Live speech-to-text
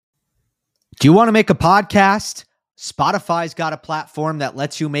Do you want to make a podcast? Spotify's got a platform that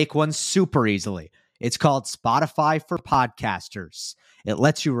lets you make one super easily. It's called Spotify for Podcasters. It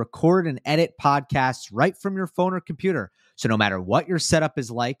lets you record and edit podcasts right from your phone or computer. So no matter what your setup is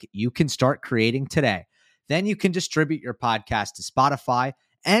like, you can start creating today. Then you can distribute your podcast to Spotify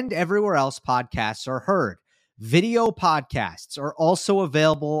and everywhere else podcasts are heard. Video podcasts are also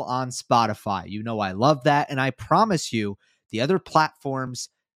available on Spotify. You know I love that, and I promise you the other platforms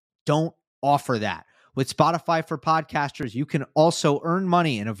don't offer that. With Spotify for Podcasters, you can also earn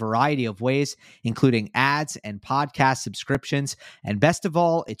money in a variety of ways, including ads and podcast subscriptions. And best of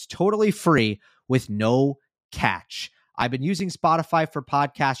all, it's totally free with no catch. I've been using Spotify for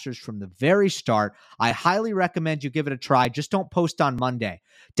Podcasters from the very start. I highly recommend you give it a try. Just don't post on Monday.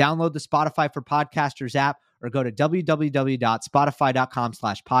 Download the Spotify for Podcasters app or go to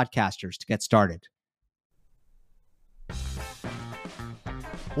www.spotify.com/podcasters to get started.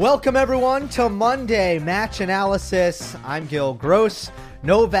 Welcome, everyone, to Monday Match Analysis. I'm Gil Gross.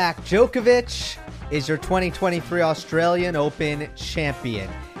 Novak Djokovic is your 2023 Australian Open champion.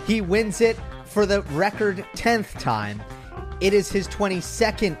 He wins it for the record 10th time. It is his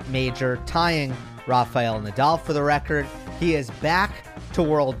 22nd major, tying Rafael Nadal for the record. He is back to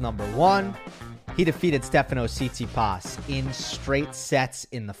world number one. He defeated Tsitsipas in straight sets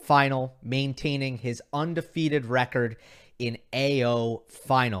in the final, maintaining his undefeated record in AO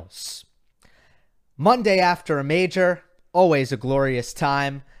finals. Monday after a major, always a glorious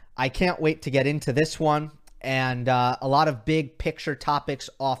time. I can't wait to get into this one, and a lot of big picture topics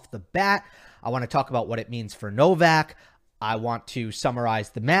off the bat. I want to talk about what it means for Novak. I want to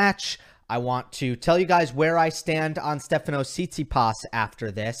summarize the match. I want to tell you guys where I stand on Tsitsipas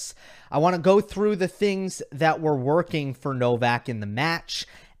after this. I want to go through the things that were working for Novak in the match,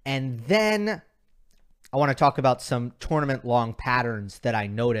 and then I want to talk about some tournament-long patterns that I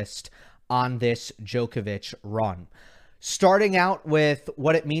noticed on this Djokovic run. Starting out with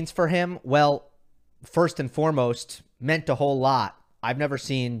what it means for him, well, first and foremost, meant a whole lot. I've never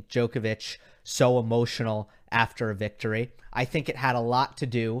seen Djokovic so emotional after a victory. I think it had a lot to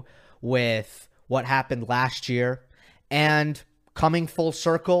do with what happened last year and coming full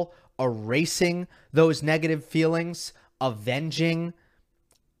circle, erasing those negative feelings, avenging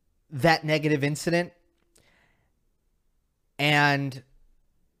that negative incident. And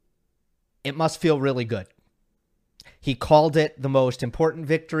it must feel really good. He called it the most important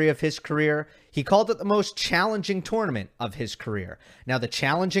victory of his career. He called it the most challenging tournament of his career. Now, the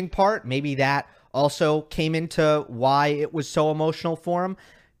challenging part, maybe that also came into why it was so emotional for him.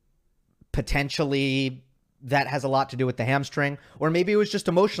 Potentially, that has a lot to do with the hamstring. Or maybe it was just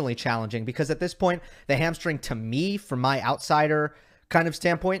emotionally challenging, because at this point, the hamstring, to me, from my outsider kind of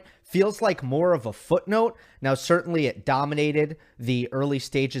standpoint, feels like more of a footnote. Now, certainly it dominated the early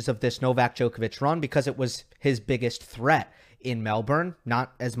stages of this Novak Djokovic run because it was his biggest threat in Melbourne,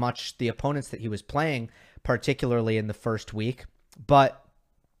 not as much the opponents that he was playing, particularly in the first week. But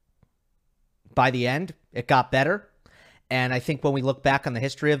by the end, it got better. And I think when we look back on the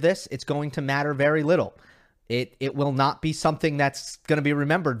history of this, it's going to matter very little. It will not be something that's going to be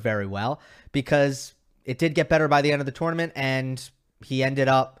remembered very well, because it did get better by the end of the tournament, and he ended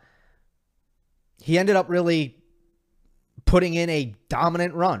up really putting in a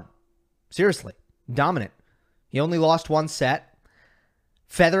dominant run. Seriously, dominant. He only lost one set.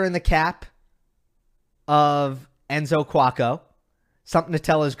 Feather in the cap of Enzo Cuoco. Something to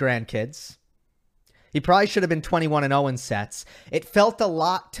tell his grandkids. He probably should have been 21-0 in sets. It felt a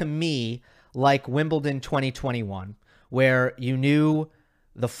lot to me like Wimbledon 2021, where you knew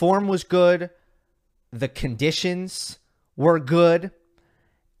the form was good, the conditions were good,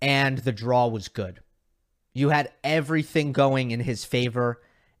 and the draw was good. You had everything going in his favor,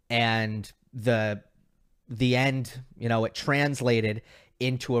 and the end, it translated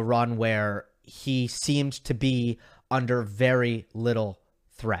into a run where he seemed to be under very little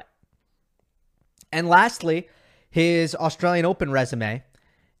threat. And lastly, his Australian Open resume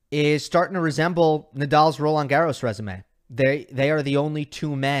is starting to resemble Nadal's Roland Garros resume. They are the only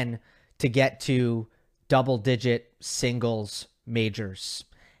two men to get to double-digit singles majors.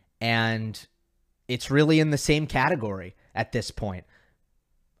 And it's really in the same category at this point.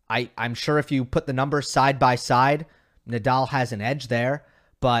 I'm sure if you put the numbers side by side, Nadal has an edge there.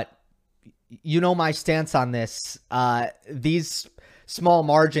 But you know my stance on this. These small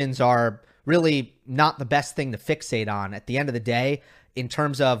margins are really not the best thing to fixate on. At the end of the day, in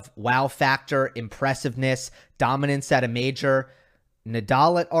terms of wow factor, impressiveness, dominance at a major,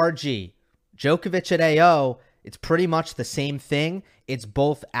 Nadal at RG, Djokovic at AO, it's pretty much the same thing. It's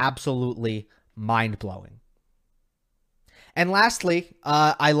both absolutely mind-blowing. And lastly,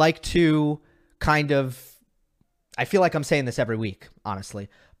 I like to kind of, I feel like I'm saying this every week, honestly,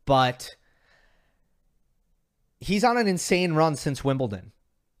 but he's on an insane run since Wimbledon.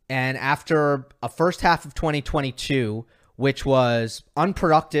 And after a first half of 2022, which was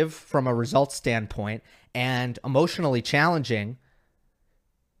unproductive from a results standpoint and emotionally challenging,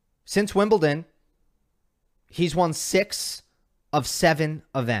 since Wimbledon, he's won 6 of 7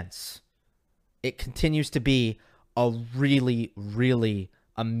 events. It continues to be a really, really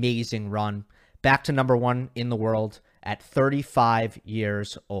amazing run. Back to number 1 in the world at 35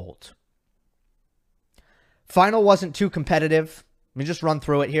 years old. Final wasn't too competitive. Let me just run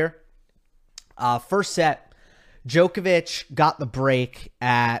through it here. First set, Djokovic got the break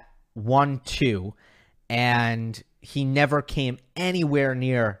at 1-2, and he never came anywhere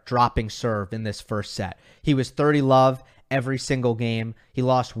near dropping serve in this first set. He was 30 love every single game. He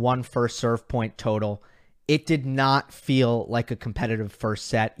lost 1 first serve point total. It did not feel like a competitive first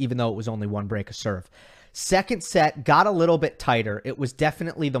set, even though it was only 1 break of serve. Second set got a little bit tighter. It was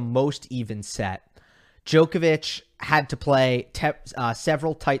definitely the most even set. Djokovic had to play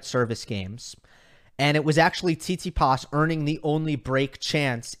several tight service games, and it was actually Tsitsipas earning the only break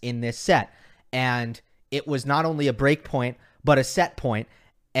chance in this set. And it was not only a break point, but a set point,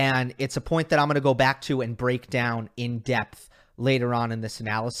 and it's a point that I'm going to go back to and break down in depth later on in this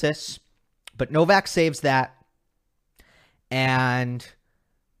analysis. But Novak saves that, and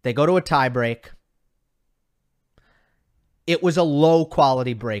they go to a tiebreak. It was a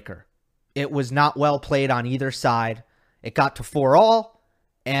low-quality breaker. It was not well played on either side. It got to 4-all,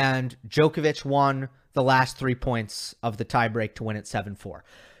 and Djokovic won the last 3 points of the tiebreak to win it 7-4.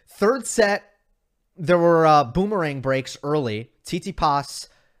 Third set, there were boomerang breaks early. Tsitsipas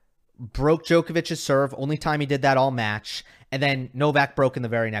broke Djokovic's serve, only time he did that all match, and then Novak broke in the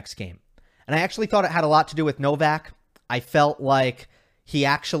very next game. And I actually thought it had a lot to do with Novak. I felt like he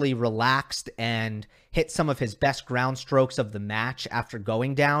actually relaxed and hit some of his best ground strokes of the match after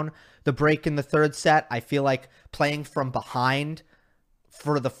going down the break in the third set. I feel like playing from behind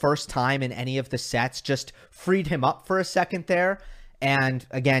for the first time in any of the sets just freed him up for a second there. And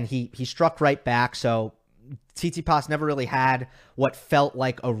again, he struck right back. So Tsitsipas never really had what felt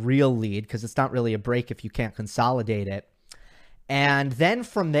like a real lead, because it's not really a break if you can't consolidate it. And then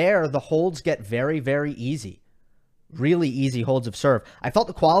from there, the holds get very, very easy. Really easy holds of serve. I felt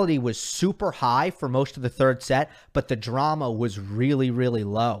the quality was super high for most of the third set, but the drama was really, really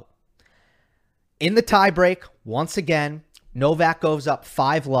low. In the tiebreak, once again, Novak goes up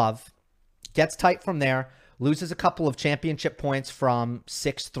 5-love, gets tight from there, loses a couple of championship points from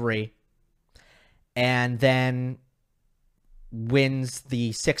 6-3, and then wins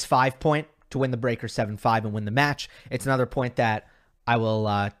the 6-5 point to win the breaker 7-5 and win the match. It's another point that I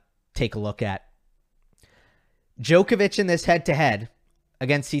will take a look at. Djokovic in this head-to-head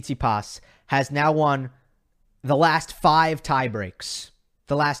against Tsitsipas has now won the last 5 tiebreaks.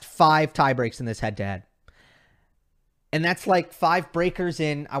 The last 5 tiebreaks in this head-to-head. And that's like 5 breakers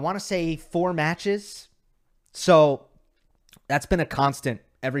in, I want to say, 4 matches. So that's been a constant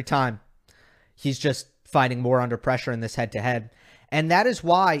every time. He's just fighting more under pressure in this head-to-head. And that is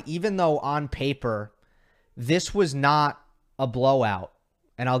why, even though on paper, this was not a blowout,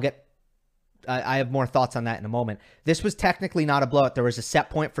 and I have more thoughts on that in a moment. This was technically not a blowout. There was a set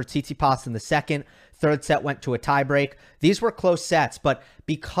point for Tsitsipas in the second. Third set went to a tiebreak. These were close sets, but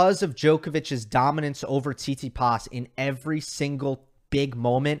because of Djokovic's dominance over Tsitsipas in every single big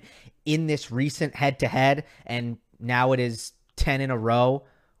moment in this recent head-to-head, and now it is 10 in a row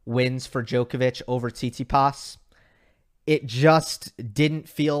wins for Djokovic over Tsitsipas, it just didn't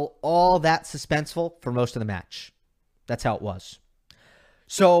feel all that suspenseful for most of the match. That's how it was.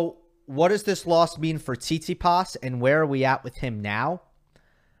 So what does this loss mean for Tsitsipas, and where are we at with him now?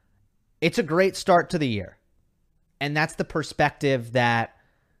 It's a great start to the year. And that's the perspective that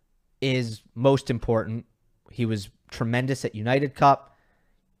is most important. He was tremendous at United Cup.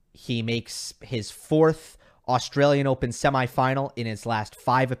 He makes his 4th Australian Open semifinal in his last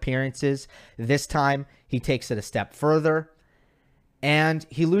 5 appearances. This time, he takes it a step further. And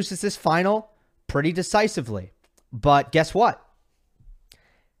he loses this final pretty decisively. But guess what?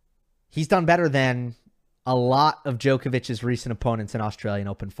 He's done better than a lot of Djokovic's recent opponents in Australian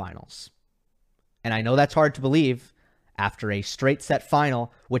Open finals. And I know that's hard to believe after a straight set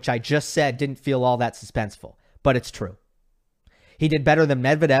final, which I just said didn't feel all that suspenseful, but it's true. He did better than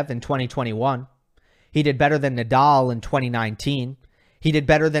Medvedev in 2021. He did better than Nadal in 2019. He did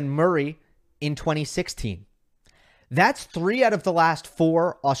better than Murray in 2016. That's 3 out of the last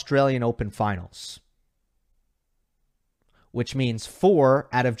 4 Australian Open finals, which means 4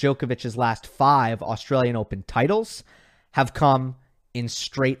 out of Djokovic's last 5 Australian Open titles have come in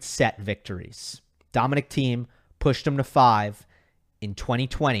straight set victories. Dominic Thiem pushed him to 5 in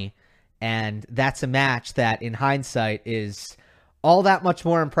 2020, and that's a match that, in hindsight, is all that much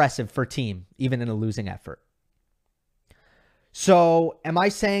more impressive for Thiem, even in a losing effort. So, am I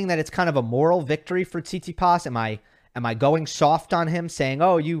saying that it's kind of a moral victory for Tsitsipas? Am I going soft on him, saying,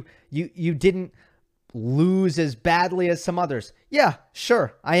 "Oh, you didn't lose as badly as some others"? Yeah,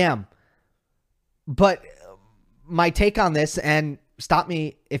 sure, I am. But my take on this, and stop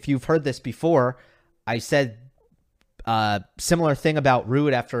me if you've heard this before, I said a similar thing about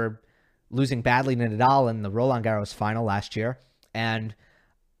Ruud after losing badly to Nadal in the Roland Garros final last year. And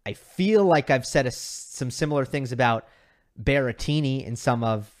I feel like I've said some similar things about Berrettini in some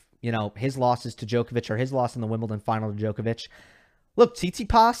of, his losses to Djokovic or his loss in the Wimbledon final to Djokovic. Look,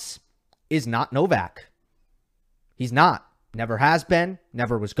 Tsitsipas is not Novak. He's not. Never has been.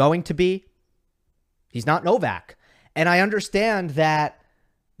 Never was going to be. He's not Novak. And I understand that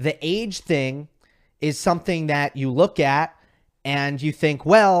the age thing is something that you look at and you think,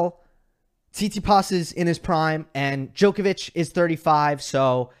 well, Tsitsipas is in his prime and Djokovic is 35,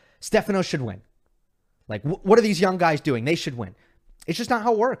 so Stefanos should win. Like, what are these young guys doing? They should win. It's just not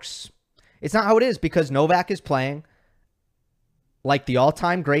how it works. It's not how it is, because Novak is playing like the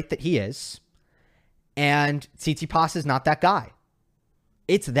all-time great that he is, and Tsitsipas is not that guy.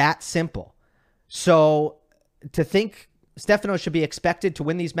 It's that simple. So to think Stefanos should be expected to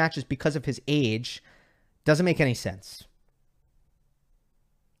win these matches because of his age doesn't make any sense.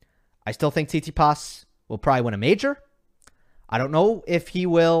 I still think Tsitsipas will probably win a major. I don't know if he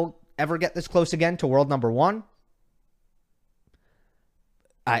will ever get this close again to world number 1.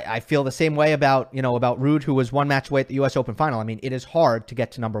 I feel the same way about Ruud, who was one match away at the U.S. Open final. I mean, it is hard to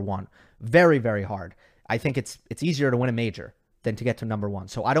get to number 1. Very, very hard. I think it's easier to win a major than to get to number 1.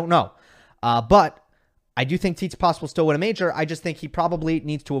 So I don't know. But I do think Tsitsipas will still win a major. I just think he probably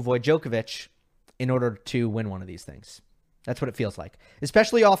needs to avoid Djokovic in order to win one of these things. That's what it feels like,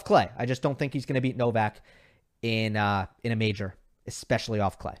 especially off clay. I just don't think he's going to beat Novak in a major, especially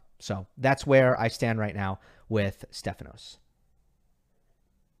off clay. So that's where I stand right now with Stefanos.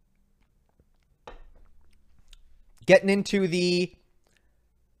 Getting into the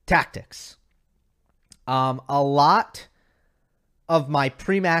tactics. A lot of my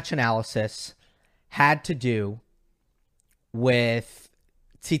pre-match analysis had to do with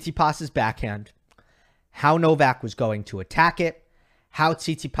Tsitsipas's backhand, how Novak was going to attack it, how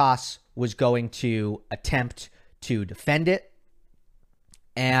Tsitsipas was going to attempt to defend it.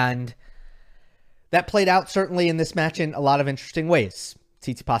 And that played out certainly in this match in a lot of interesting ways.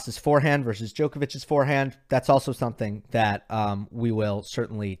 Tsitsipas's forehand versus Djokovic's forehand, that's also something that we will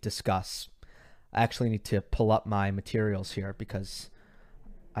certainly discuss. I actually need to pull up my materials here because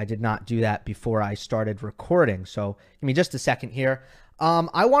I did not do that before I started recording. So give me just a second here.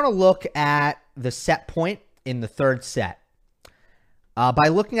 I want to look at the set point in the third set. By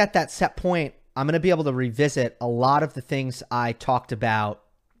looking at that set point, I'm going to be able to revisit a lot of the things I talked about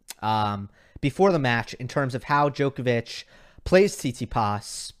before the match in terms of how Djokovic plays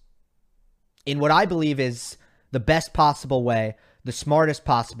Tsitsipas in what I believe is the best possible way, the smartest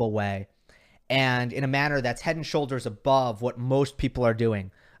possible way, and in a manner that's head and shoulders above what most people are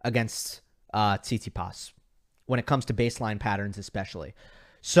doing against Tsitsipas when it comes to baseline patterns especially.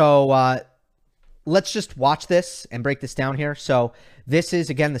 So let's just watch this and break this down here. So this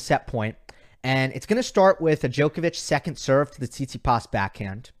is, again, the set point, and it's going to start with a Djokovic second serve to the Tsitsipas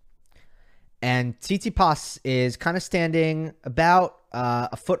backhand. And Tsitsipas is kind of standing about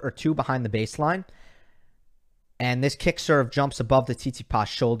a foot or two behind the baseline. And this kick serve jumps above the Tsitsipas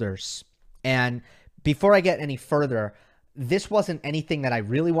shoulders. And before I get any further, this wasn't anything that I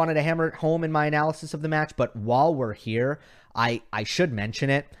really wanted to hammer home in my analysis of the match. But while we're here, I should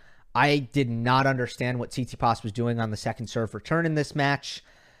mention it. I did not understand what Tsitsipas was doing on the second serve return in this match.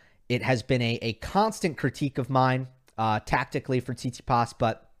 It has been a constant critique of mine tactically for Tsitsipas,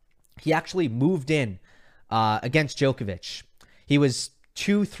 but he actually moved in against Djokovic. He was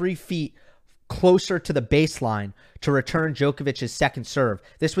 2-3 feet closer to the baseline to return Djokovic's second serve.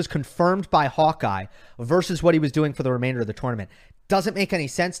 This was confirmed by Hawkeye versus what he was doing for the remainder of the tournament. Doesn't make any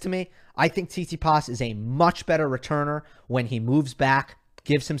sense to me. I think Tsitsipas is a much better returner when he moves back,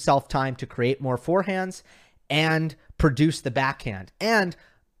 gives himself time to create more forehands and produce the backhand and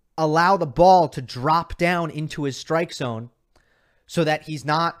allow the ball to drop down into his strike zone so that he's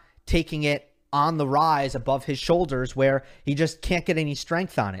not taking it on the rise above his shoulders where he just can't get any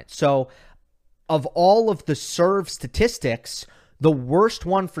strength on it. So of all of the serve statistics, the worst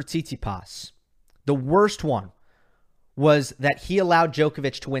one for Tsitsipas, the worst one was that he allowed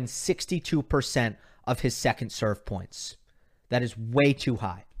Djokovic to win 62% of his second serve points. That is way too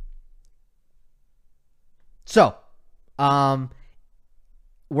high. So,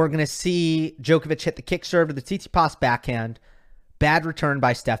 we're going to see Djokovic hit the kick serve to the Tsitsipas backhand. Bad return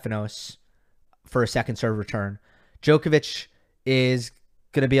by Stefanos for a second serve return. Djokovic is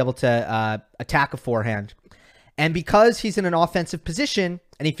going to be able to attack a forehand. And because he's in an offensive position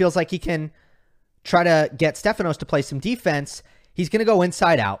and he feels like he can try to get Stefanos to play some defense, he's going to go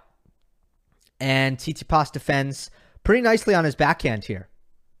inside out. And Tsitsipas defends pretty nicely on his backhand here.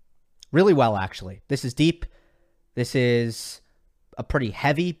 Really well, actually. This is deep. This is a pretty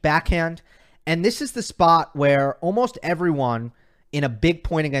heavy backhand. And this is the spot where almost everyone in a big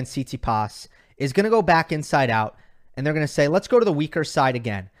point against Tsitsipas is going to go back inside out. And they're going to say, let's go to the weaker side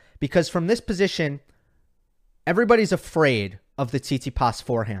again. Because from this position, everybody's afraid of the Tsitsipas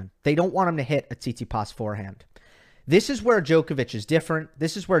forehand. They don't want him to hit a Tsitsipas forehand. This is where Djokovic is different.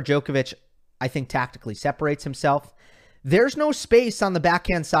 This is where Djokovic, I think, tactically separates himself. There's no space on the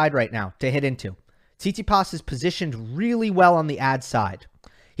backhand side right now to hit into. Tsitsipas is positioned really well on the ad side.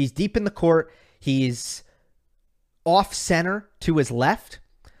 He's deep in the court. He's off center to his left.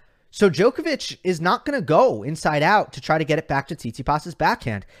 So Djokovic is not going to go inside out to try to get it back to Tsitsipas's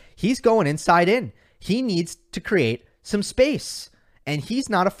backhand. He's going inside in. He needs to create some space. And he's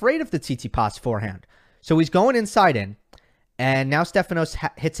not afraid of the Tsitsipas forehand. So he's going inside in. And now Stefanos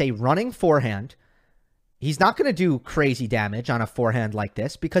hits a running forehand. He's not going to do crazy damage on a forehand like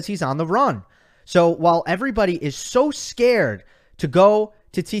this because he's on the run. So while everybody is so scared to go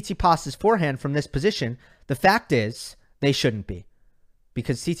to Tsitsipas's forehand from this position, the fact is they shouldn't be.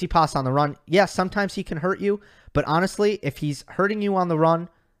 Because Tsitsipas on the run, yeah, sometimes he can hurt you. But honestly, if he's hurting you on the run,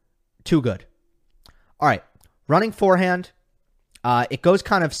 too good. All right, running forehand. It goes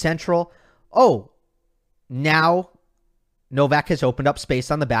kind of central. Oh, now Novak has opened up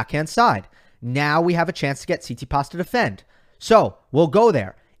space on the backhand side. Now we have a chance to get Tsitsipas to defend. So we'll go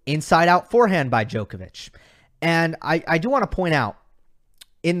there. Inside out forehand by Djokovic. And I do want to point out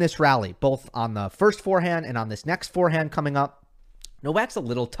in this rally, both on the first forehand and on this next forehand coming up, Novak's a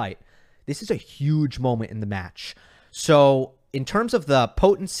little tight. This is a huge moment in the match. So in terms of the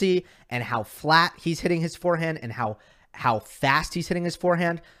potency and how flat he's hitting his forehand and how fast he's hitting his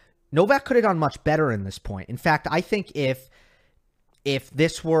forehand, Novak could have done much better in this point. In fact, I think if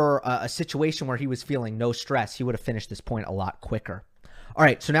this were a situation where he was feeling no stress, he would have finished this point a lot quicker. All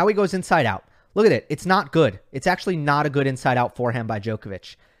right, so now he goes inside out. Look at it. It's not good. It's actually not a good inside out forehand by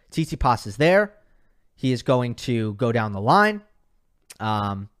Djokovic. Tsitsipas is there. He is going to go down the line.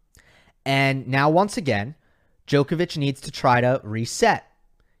 And now once again, Djokovic needs to try to reset.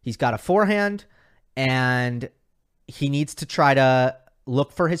 He's got a forehand and he needs to try to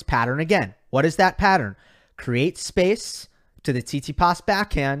look for his pattern again. What is that pattern? Create space to the Tsitsipas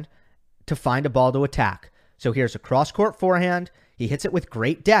backhand to find a ball to attack. So here's a cross-court forehand. He hits it with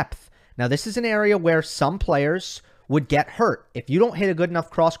great depth. Now, this is an area where some players would get hurt. If you don't hit a good enough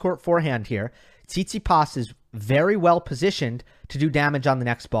cross-court forehand here, Tsitsipas is very well positioned to do damage on the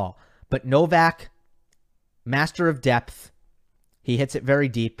next ball. But Novak, master of depth, he hits it very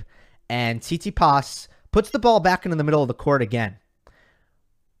deep. And Tsitsipas puts the ball back into the middle of the court again.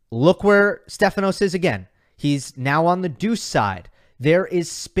 Look where Stefanos is again. He's now on the deuce side. There is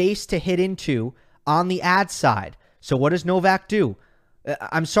space to hit into on the ad side. So what does Novak do?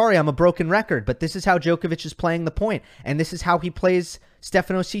 I'm sorry, I'm a broken record, but this is how Djokovic is playing the point, and this is how he plays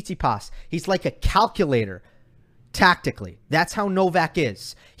Stefanos Tsitsipas. He's like a calculator tactically. That's how Novak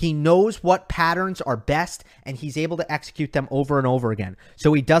is. He knows what patterns are best, and he's able to execute them over and over again.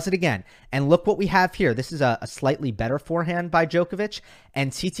 So he does it again. And look what we have here. This is a slightly better forehand by Djokovic,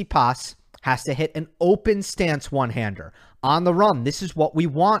 and Tsitsipas has to hit an open stance one-hander. On the run, this is what we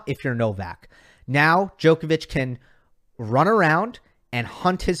want if you're Novak. Now, Djokovic can run around and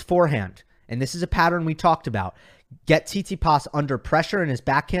hunt his forehand. And this is a pattern we talked about. Get Tsitsipas under pressure in his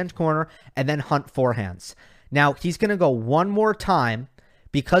backhand corner and then hunt forehands. Now, he's going to go one more time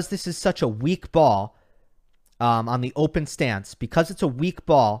because this is such a weak ball on the open stance. Because it's a weak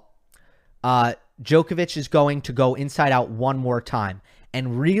ball, Djokovic is going to go inside out one more time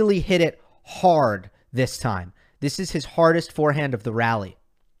and really hit it hard this time. This is his hardest forehand of the rally.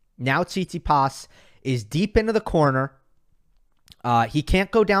 Now Tsitsipas is deep into the corner. He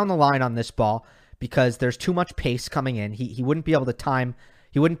can't go down the line on this ball because there's too much pace coming in. He wouldn't be able to time.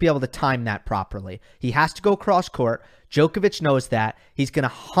 He wouldn't be able to time that properly. He has to go cross court. Djokovic knows that. He's going to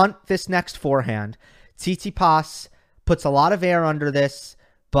hunt this next forehand. Tsitsipas puts a lot of air under this,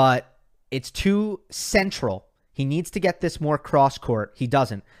 but it's too central. He needs to get this more cross court. He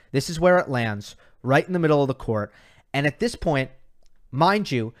doesn't. This is where it lands, right in the middle of the court. And at this point,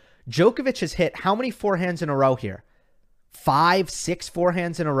 mind you, Djokovic has hit how many forehands in a row here? 5, 6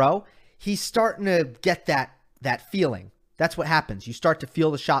 forehands in a row, he's starting to get that feeling. That's what happens. You start to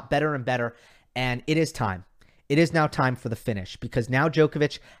feel the shot better and better, and it is time. It is now time for the finish, because now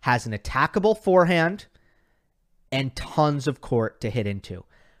Djokovic has an attackable forehand and tons of court to hit into.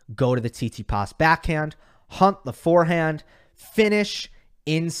 Go to the Tsitsipas backhand, hunt the forehand, finish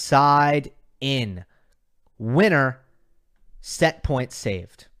inside in. Winner, set point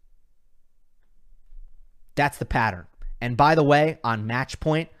saved. That's the pattern. And by the way, on match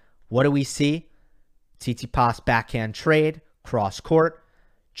point, what do we see? Tsitsipas backhand trade, cross court.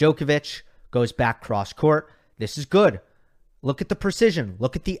 Djokovic goes back cross court. This is good. Look at the precision.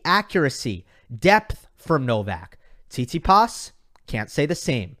 Look at the accuracy. Depth from Novak. Tsitsipas, can't say the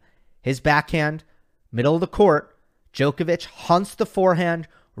same. His backhand, middle of the court. Djokovic hunts the forehand,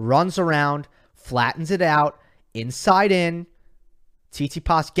 runs around, flattens it out, inside in.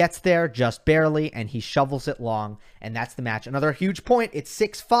 Tsitsipas gets there just barely, and he shovels it long, and that's the match. Another huge point. It's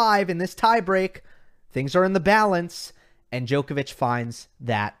 6-5 in this tiebreak. Things are in the balance, and Djokovic finds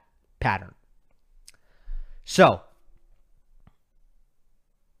that pattern. So,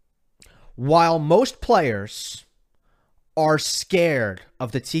 while most players are scared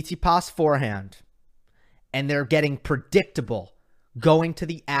of the Tsitsipas forehand, and they're getting predictable going to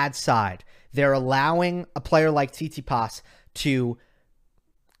the ad side, they're allowing a player like Tsitsipas to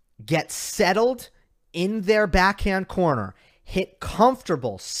get settled in their backhand corner, hit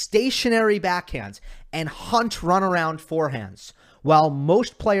comfortable, stationary backhands, and hunt runaround forehands. While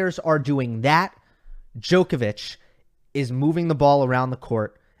most players are doing that, Djokovic is moving the ball around the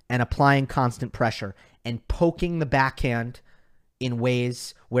court and applying constant pressure and poking the backhand in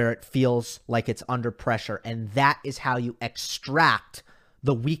ways where it feels like it's under pressure. And that is how you extract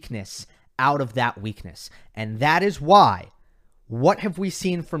the weakness out of that weakness. And that is why, what have we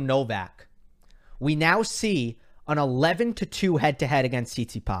seen from Novak? We now see an 11-2 head-to-head against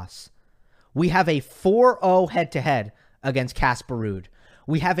Tsitsipas. We have a 4-0 head-to-head against Casper Ruud.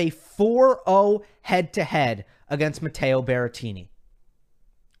 We have a 4-0 head-to-head against Matteo Berrettini.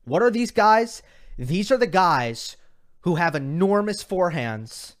 What are these guys? These are the guys who have enormous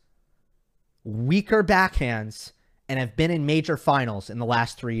forehands, weaker backhands, and have been in major finals in the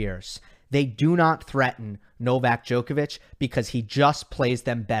last 3 years. They do not threaten Novak Djokovic because he just plays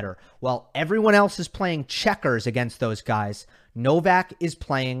them better. While everyone else is playing checkers against those guys, Novak is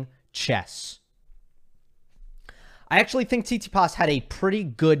playing chess. I actually think Tsitsipas had a pretty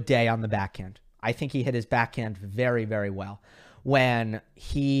good day on the backhand. I think he hit his backhand very, very well when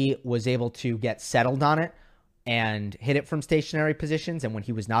he was able to get settled on it and hit it from stationary positions, and when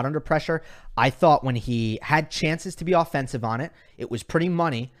he was not under pressure. I thought when he had chances to be offensive on it, it was pretty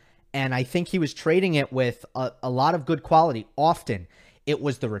money, and I think he was trading it with a lot of good quality. Often, it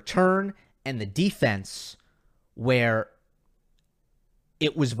was the return and the defense where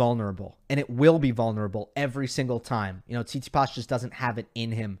it was vulnerable, and it will be vulnerable every single time. You know, Tsitsipas just doesn't have it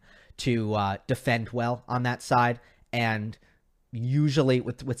in him to defend well on that side, and usually,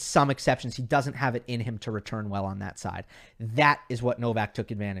 with some exceptions, he doesn't have it in him to return well on that side. That is what Novak took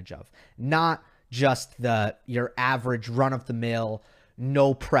advantage of. Not just your average run-of-the-mill,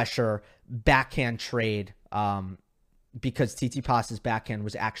 no-pressure backhand trade, because Tsitsipas's backhand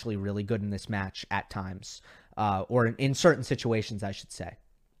was actually really good in this match at times. Or in certain situations, I should say.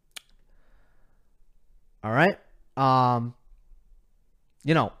 All right.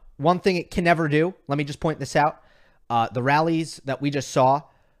 You know, one thing it can never do, let me just point this out. The rallies that we just saw,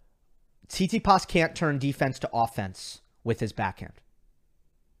 Tsitsipas can't turn defense to offense with his backhand.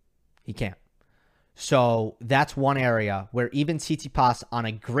 He can't. So that's one area where even Tsitsipas on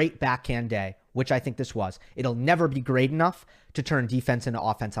a great backhand day, which I think this was, it'll never be great enough to turn defense into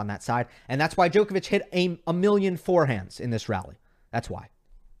offense on that side. And that's why Djokovic hit a million forehands in this rally. That's why.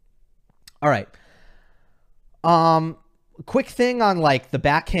 All right. Quick thing on like the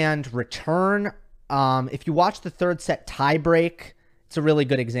backhand return. If you watch the third set tiebreak, it's a really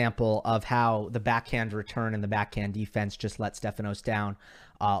good example of how the backhand return and the backhand defense just let Stefanos down.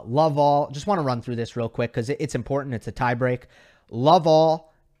 Love all. Just want to run through this real quick because it's important. It's a tiebreak. Love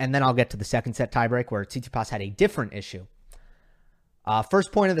all. And then I'll get to the second set tiebreak where Tsitsipas had a different issue.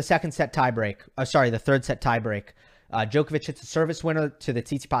 First point of the second set tiebreak. The third set tiebreak. Djokovic hits a service winner to the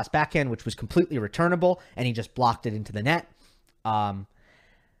Tsitsipas backhand, which was completely returnable, and he just blocked it into the net.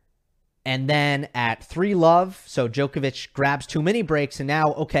 And then at 3-love, so Djokovic grabs too many breaks, and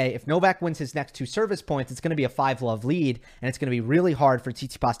now, okay, if Novak wins his next 2 service points, it's going to be a 5-love lead, and it's going to be really hard for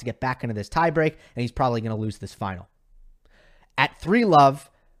Tsitsipas to get back into this tiebreak, and he's probably going to lose this final. At 3-love,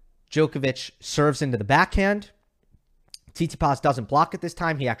 Djokovic serves into the backhand. Tsitsipas doesn't block it this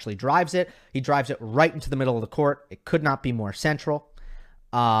time. He actually drives it. He drives it right into the middle of the court. It could not be more central.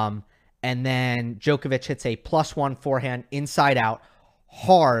 And then Djokovic hits a +1 forehand inside out.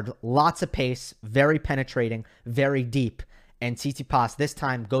 Hard, lots of pace, very penetrating, very deep. And Tsitsipas this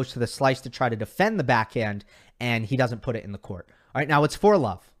time goes to the slice to try to defend the backhand, and he doesn't put it in the court. All right, now it's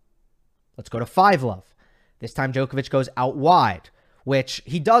 4-love. Let's go to 5-love. This time Djokovic goes out wide, which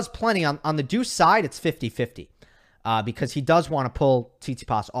he does plenty. On the deuce side, it's 50-50 because he does want to pull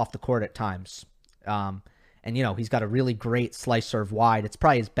Tsitsipas off the court at times. And, you know, he's got a really great slice serve wide. It's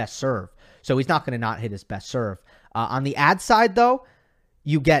probably his best serve. So he's not going to not hit his best serve. On the ad side, though,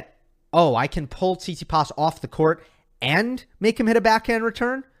 you get, oh, I can pull Tsitsipas off the court and make him hit a backhand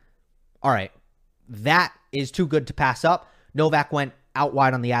return? All right. That is too good to pass up. Novak went out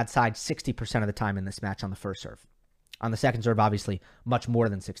wide on the ad side 60% of the time in this match on the first serve. On the second serve, obviously, much more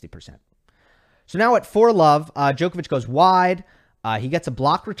than 60%. So now at 4-love, Djokovic goes wide. He gets a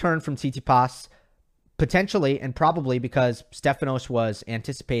block return from Tsitsipas, potentially and probably because Stefanos was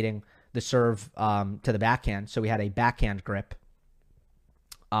anticipating the serve to the backhand, so he had a backhand grip.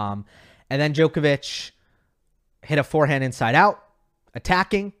 And then Djokovic hit a forehand inside out,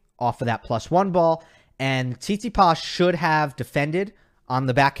 attacking off of that +1 ball, and Tsitsipas should have defended on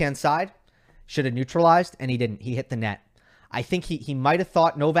the backhand side, should have neutralized, and he didn't. He hit the net. I think he might have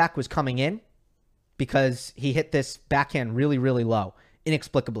thought Novak was coming in because he hit this backhand really, really low,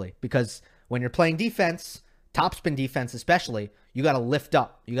 inexplicably, because when you're playing defense, topspin defense especially, you got to lift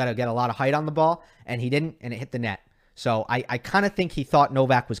up. You got to get a lot of height on the ball, and he didn't, and it hit the net. So I kind of think he thought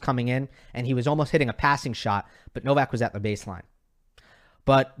Novak was coming in, and he was almost hitting a passing shot, but Novak was at the baseline.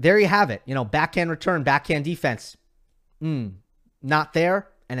 But there you have it. You know, backhand return, backhand defense, not there,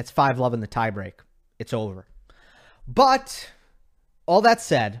 and it's 5-love in the tiebreak. It's over. But all that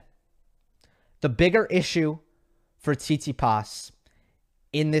said, the bigger issue for Tsitsipas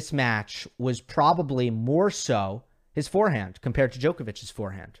in this match was probably more so his forehand compared to Djokovic's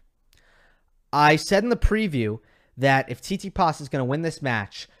forehand. I said in the preview that if Tsitsipas is going to win this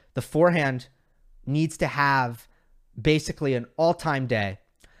match, the forehand needs to have basically an all-time day.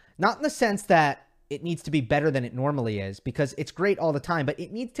 Not in the sense that it needs to be better than it normally is, because it's great all the time, but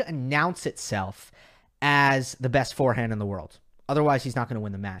it needs to announce itself as the best forehand in the world. Otherwise, he's not going to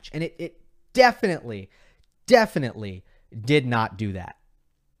win the match. And it definitely did not do that.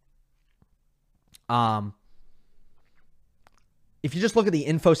 If you just look at the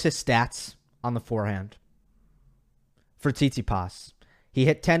Infosys stats on the forehand for Tsitsipas, he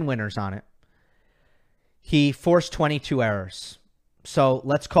hit 10 winners on it. He forced 22 errors. So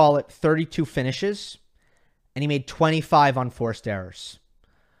let's call it 32 finishes, and he made 25 unforced errors.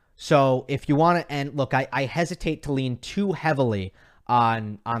 So if you want to, and look, I hesitate to lean too heavily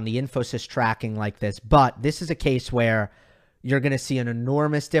on the Infosys tracking like this, but this is a case where you're going to see an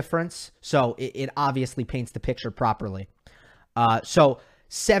enormous difference. So it obviously paints the picture properly. So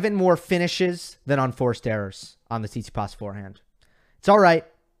 7 more finishes than unforced errors on the Tsitsipas forehand. It's all right,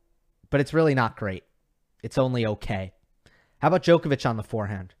 but it's really not great. It's only okay. How about Djokovic on the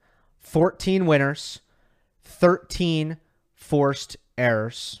forehand? 14 winners, 13 forced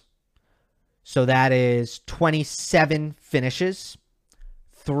errors. So that is 27 finishes,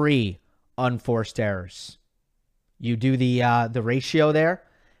 3 unforced errors. You do the ratio there,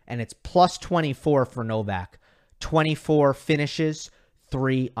 and it's plus 24 for Novak. 24 finishes,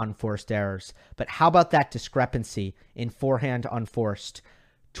 3 unforced errors. But how about that discrepancy in forehand unforced?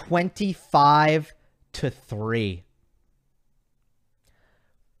 25-3.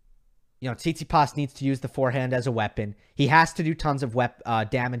 You know, Tsitsipas needs to use the forehand as a weapon. He has to do tons of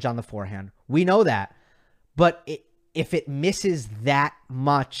damage on the forehand. We know that. But if it misses that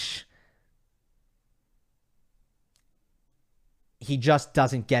much, he just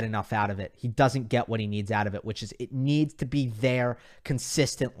doesn't get enough out of it. He doesn't get what he needs out of it, which is it needs to be there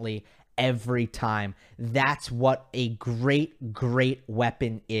consistently every time. That's what a great, great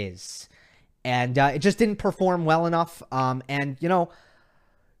weapon is. And it just didn't perform well enough. And, you know,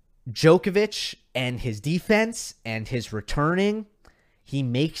 Djokovic and his defense and his returning, he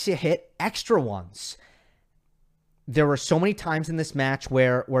makes you hit extra ones. There were so many times in this match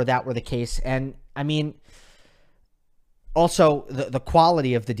where that were the case. And, I mean, also the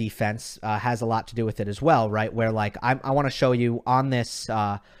quality of the defense has a lot to do with it as well, right? Where, like, I want to show you on this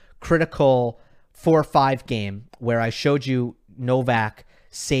critical 4-5 game where I showed you Novak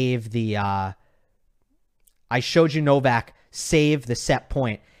save the set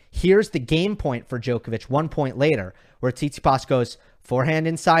point. Here's the game point for Djokovic 1 point later, where Tsitsipas goes forehand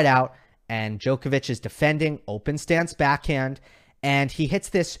inside out, and Djokovic is defending open stance backhand, and he hits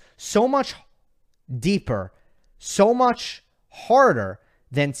this so much deeper, so much harder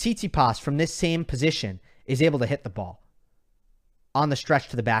than Tsitsipas from this same position is able to hit the ball on the stretch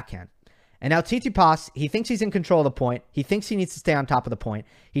to the backhand. And now Tsitsipas, he thinks he's in control of the point. He thinks he needs to stay on top of the point.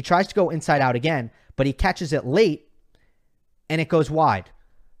 He tries to go inside out again, but he catches it late and it goes wide.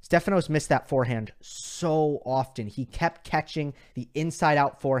 Stefanos missed that forehand so often. He kept catching the inside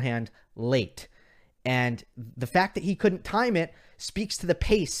out forehand late. And the fact that he couldn't time it speaks to the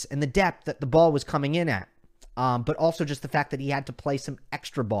pace and the depth that the ball was coming in at. But also just the fact that he had to play some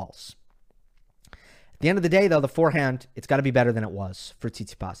extra balls. At the end of the day, though, the forehand, it's got to be better than it was for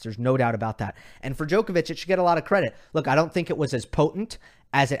Tsitsipas. There's no doubt about that. And for Djokovic, it should get a lot of credit. Look, I don't think it was as potent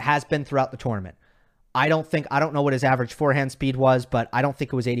as it has been throughout the tournament. I don't know what his average forehand speed was, but I don't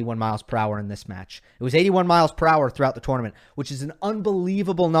think it was 81 miles per hour in this match. It was 81 miles per hour throughout the tournament, which is an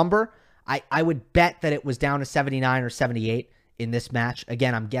unbelievable number. I would bet that it was down to 79 or 78 in this match.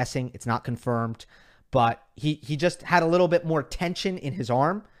 Again, I'm guessing. It's not confirmed. But he just had a little bit more tension in his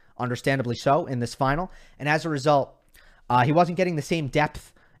arm, understandably so, in this final. And as a result, he wasn't getting the same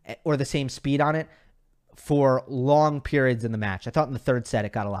depth or the same speed on it for long periods in the match. I thought in the third set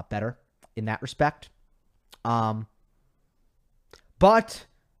it got a lot better in that respect. But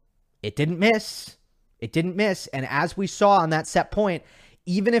it didn't miss. It didn't miss. And as we saw on that set point,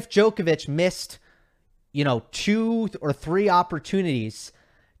 even if Djokovic missed, 2 or 3 opportunities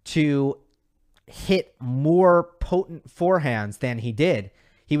to hit more potent forehands than he did,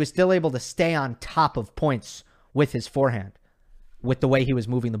 he was still able to stay on top of points with his forehand, with the way he was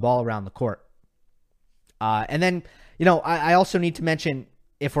moving the ball around the court. And then, I also need to mention,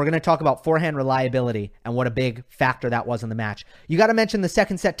 if we're going to talk about forehand reliability and what a big factor that was in the match, you got to mention the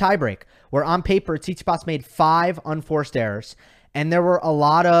second set tiebreak, where on paper, Tsitsipas made 5 unforced errors, and there were a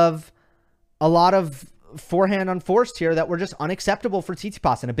lot of forehand unforced here that were just unacceptable for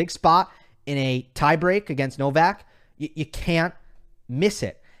Tsitsipas in a big spot. In a tiebreak against Novak, you can't miss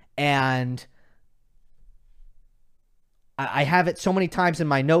it. And I have it so many times in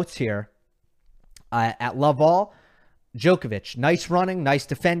my notes here. At Love All, Djokovic, nice running, nice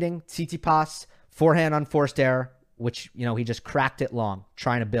defending. Tsitsipas, forehand unforced error, which, he just cracked it long,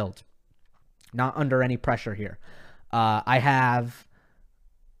 trying to build. Not under any pressure here. I have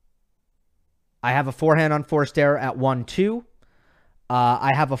a forehand unforced error at 1-2.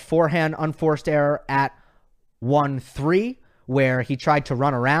 I have a forehand unforced error at 1-3 where he tried to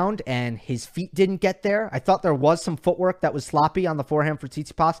run around and his feet didn't get there. I thought there was some footwork that was sloppy on the forehand for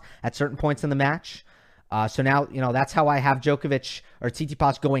Tsitsipas at certain points in the match. So now, that's how I have Djokovic or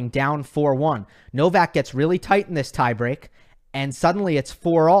Tsitsipas going down 4-1. Novak gets really tight in this tiebreak and suddenly it's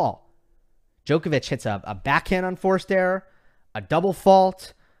 4-all. Djokovic hits a backhand unforced error, a double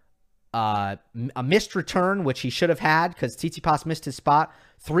fault, a missed return, which he should have had because Tsitsipas missed his spot.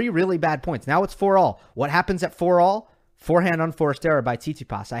 3 really bad points. Now it's 4-all. What happens at 4-all? Forehand unforced error by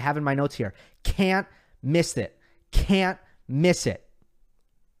Tsitsipas. I have in my notes here. Can't miss it. Can't miss it.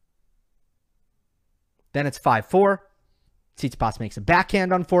 Then it's 5-4. Tsitsipas makes a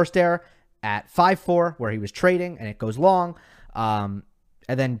backhand unforced error at 5-4 where he was trading and it goes long. And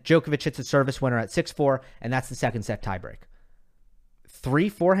then Djokovic hits a service winner at 6-4, and that's the second set tiebreak. 3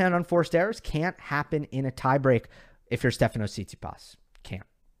 forehand unforced errors can't happen in a tiebreak if you're Stefanos Tsitsipas. Can't.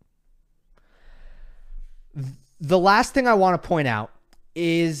 The last thing I want to point out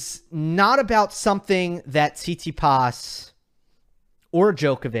is not about something that Tsitsipas or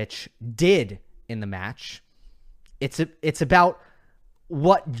Djokovic did in the match. It's about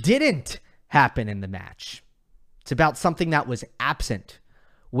what didn't happen in the match. It's about something that was absent,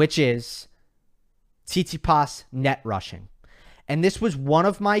 which is Tsitsipas net rushing. And this was one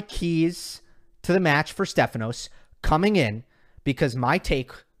of my keys to the match for Stefanos coming in, because my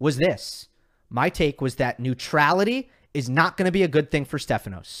take was this. My take was that neutrality is not going to be a good thing for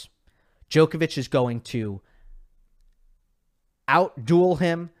Stefanos. Djokovic is going to out-duel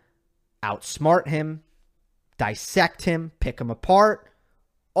him, outsmart him, dissect him, pick him apart,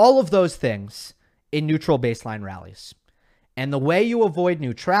 all of those things in neutral baseline rallies. And the way you avoid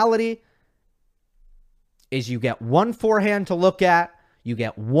neutrality is you get one forehand to look at, you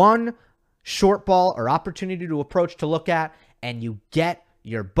get one short ball or opportunity to approach to look at, and you get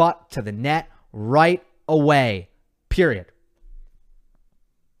your butt to the net right away, period.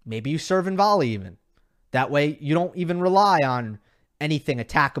 Maybe you serve and volley even. That way you don't even rely on anything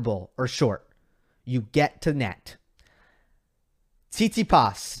attackable or short. You get to net.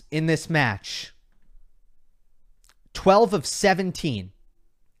 Tsitsipas in this match, 12 of 17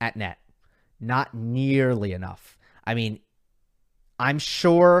 at net. Not nearly enough. I mean, I'm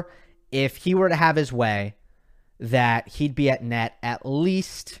sure if he were to have his way, that he'd be at net at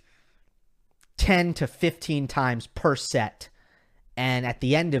least 10 to 15 times per set. And at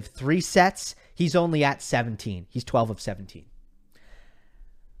the end of 3 sets, he's only at 17. He's 12 of 17.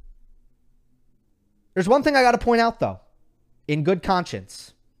 There's one thing I got to point out, though. In good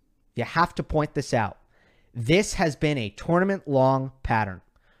conscience, you have to point this out. This has been a tournament-long pattern.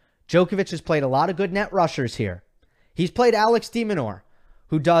 Djokovic has played a lot of good net rushers here. He's played Alex de Minaur,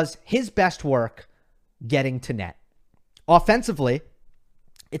 who does his best work getting to net. Offensively,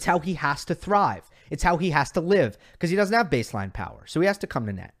 it's how he has to thrive. It's how he has to live because he doesn't have baseline power, so he has to come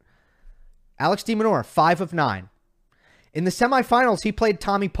to net. Alex de Minaur, 5 of 9. In the semifinals, he played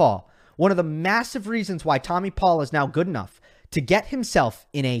Tommy Paul. One of the massive reasons why Tommy Paul is now good enough to get himself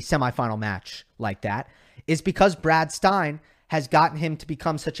in a semifinal match like that is because Brad Stein has gotten him to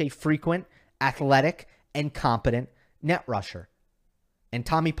become such a frequent, athletic, and competent net rusher. And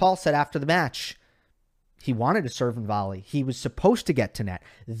Tommy Paul said after the match, he wanted to serve and volley. He was supposed to get to net.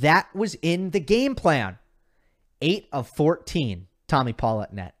 That was in the game plan. 8 of 14, Tommy Paul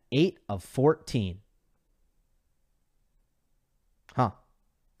at net. 8 of 14.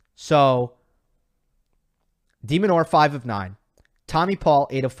 So, de Minaur, 5 of 9. Tommy Paul,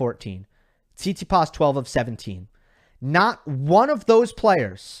 8 of 14. Tsitsipas, 12 of 17. Not one of those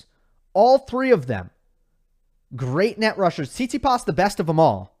players, all 3 of them, great net rushers. Tsitsipas, the best of them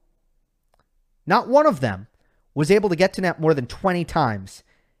all. Not one of them was able to get to net more than 20 times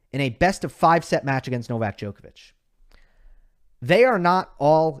in a best of 5 set match against Novak Djokovic. They are not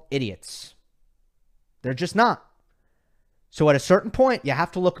all idiots. They're just not. So at a certain point, you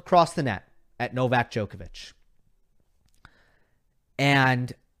have to look across the net at Novak Djokovic.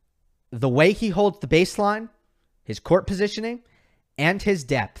 And the way he holds the baseline, his court positioning, and his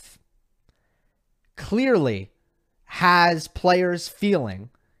depth clearly has players feeling,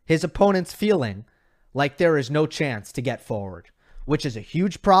 his opponents feeling, like there is no chance to get forward, which is a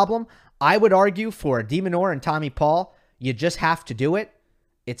huge problem. I would argue for de Minaur and Tommy Paul, you just have to do it.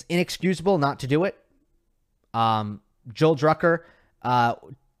 It's inexcusable not to do it. Joel Drucker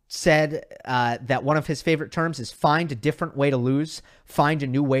said that one of his favorite terms is find a different way to lose, find a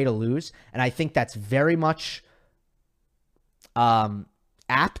new way to lose. And I think that's very much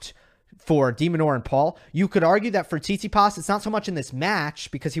apt for de Minaur and Paul. You could argue that for Tsitsipas, it's not so much in this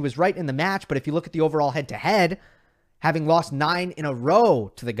match because he was right in the match, but if you look at the overall head-to-head, having lost 9 in a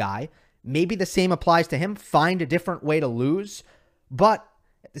row to the guy, maybe the same applies to him. Find a different way to lose. But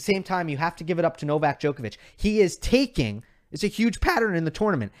at the same time, you have to give it up to Novak Djokovic. He is taking, it's a huge pattern in the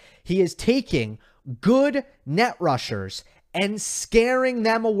tournament, he is taking good net rushers and scaring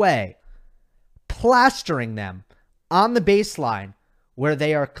them away, plastering them on the baseline where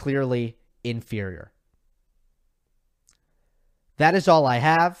they are clearly inferior. That is all I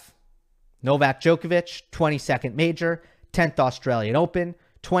have. Novak Djokovic, 22nd major, 10th Australian Open,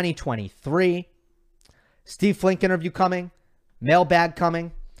 2023. Steve Flink interview coming. Mailbag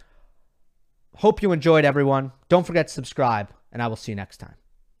coming. Hope you enjoyed, everyone. Don't forget to subscribe, and I will see you next time.